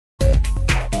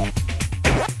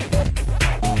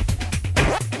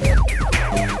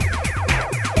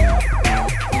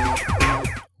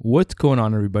What's going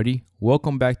on, everybody?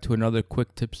 Welcome back to another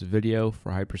quick tips video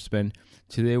for HYPERSPIN.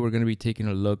 Today we're going to be taking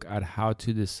a look at how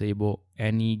to disable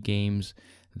any games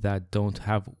that don't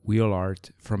have wheel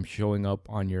art from showing up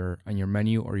on your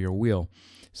menu or your wheel.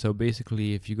 So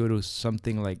basically, if you go to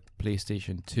something like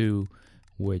PlayStation 2,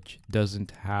 which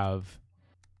doesn't have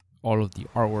all of the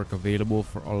artwork available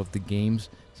for all of the games,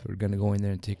 so we're going to go in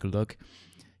there and take a look.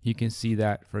 You can see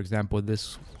that, for example,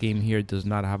 this game here does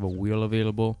not have a wheel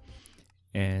available.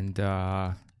 And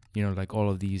like all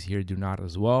of these here do not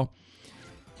as well.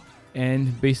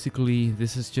 And basically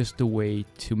this is just a way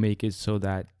to make it so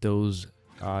that those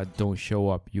don't show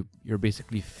up. You're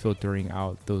basically filtering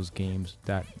out those games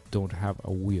that don't have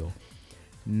a wheel.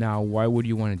 Now, why would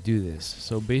you want to do this?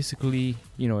 So basically,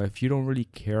 if you don't really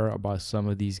care about some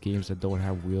of these games that don't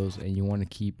have wheels and you want to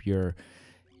keep your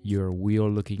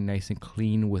wheel looking nice and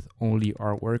clean with only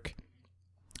artwork,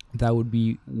 that would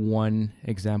be one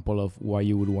example of why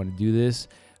you would want to do this.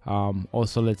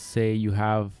 Also, let's say you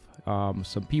have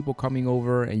some people coming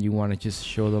over and you want to just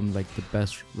show them like the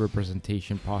best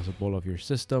representation possible of your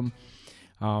system.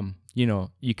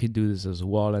 You could do this as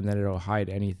well, and then it'll hide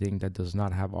anything that does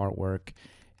not have artwork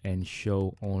and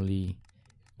show only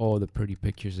all the pretty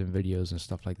pictures and videos and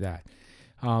stuff like that.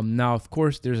 Now, of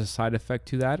course, there's a side effect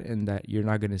to that, in that you're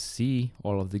not going to see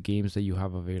all of the games that you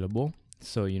have available.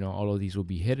 So, all of these will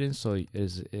be hidden. So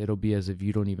it'll be as if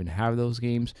you don't even have those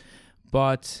games.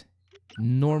 But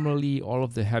normally all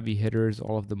of the heavy hitters,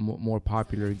 all of the more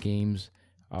popular games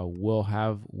will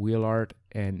have wheel art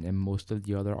and most of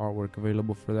the other artwork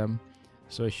available for them.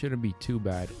 So it shouldn't be too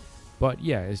bad. But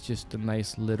yeah, it's just a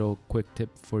nice little quick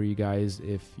tip for you guys.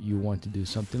 If you want to do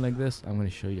something like this, I'm going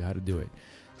to show you how to do it.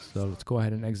 So let's go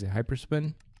ahead and exit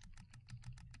HYPERSPIN.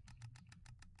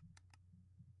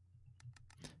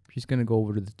 Just going to go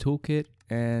over to the toolkit,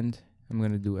 and I'm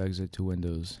going to do exit to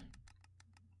Windows.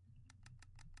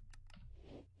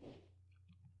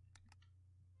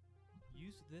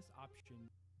 Use this option.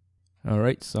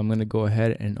 Alright, so I'm going to go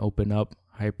ahead and open up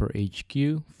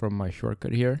HyperHQ from my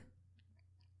shortcut here.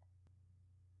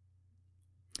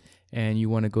 And you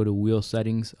want to go to wheel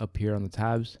settings up here on the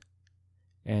tabs.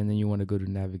 And then you want to go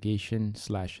to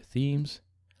navigation/themes.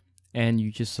 And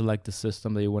you just select the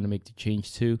system that you want to make the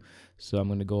change to. So I'm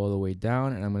going to go all the way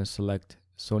down, and I'm going to select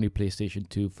Sony PlayStation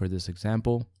 2 for this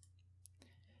example.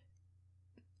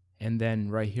 And then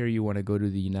right here, you want to go to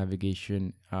the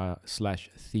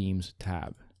navigation/themes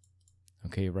tab.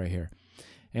 Okay, right here.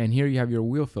 And here you have your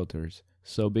wheel filters.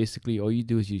 So basically all you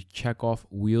do is you check off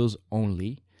wheels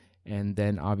only. And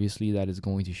then obviously that is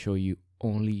going to show you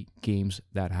only games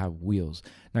that have wheels.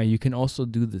 Now you can also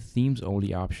do the themes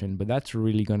only option, but that's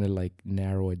really going to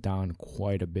narrow it down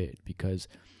quite a bit, because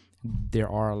there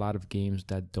are a lot of games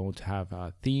that don't have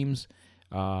themes,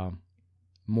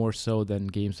 more so than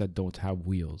games that don't have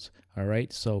wheels. All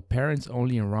right, so parents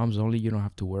only and ROMs only, you don't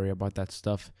have to worry about that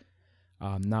stuff.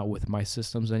 Not with my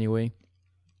systems anyway.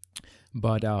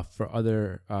 But for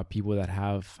other people that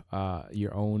have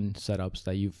your own setups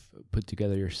that you've put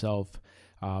together yourself,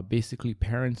 basically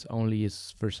parents only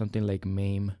is for something like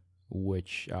MAME,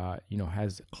 which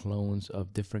has clones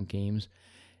of different games.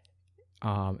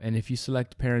 And if you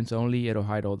select parents only, it'll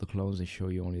hide all the clones and show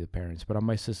you only the parents. But on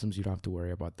my systems, you don't have to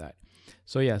worry about that.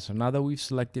 So yeah, so now that we've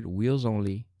selected wheels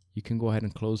only, you can go ahead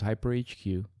and close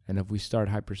HyperHQ. And if we start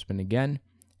HYPERSPIN again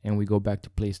and we go back to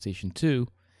PlayStation 2,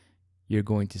 you're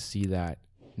going to see that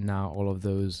now all of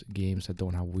those games that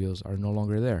don't have wheels are no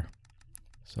longer there.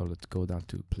 So let's go down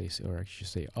to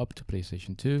up to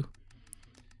PlayStation 2.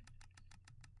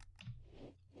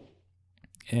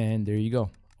 And there you go.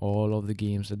 All of the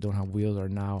games that don't have wheels are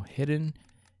now hidden,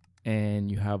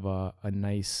 and you have a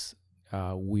nice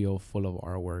wheel full of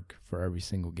artwork for every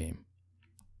single game.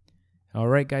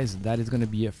 Alright guys, that is going to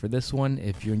be it for this one.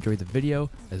 If you enjoyed the video,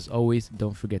 as always,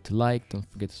 don't forget to like, don't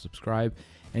forget to subscribe,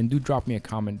 and do drop me a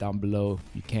comment down below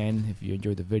if you can, if you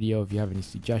enjoyed the video, if you have any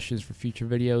suggestions for future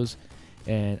videos,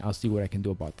 and I'll see what I can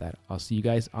do about that. I'll see you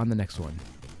guys on the next one.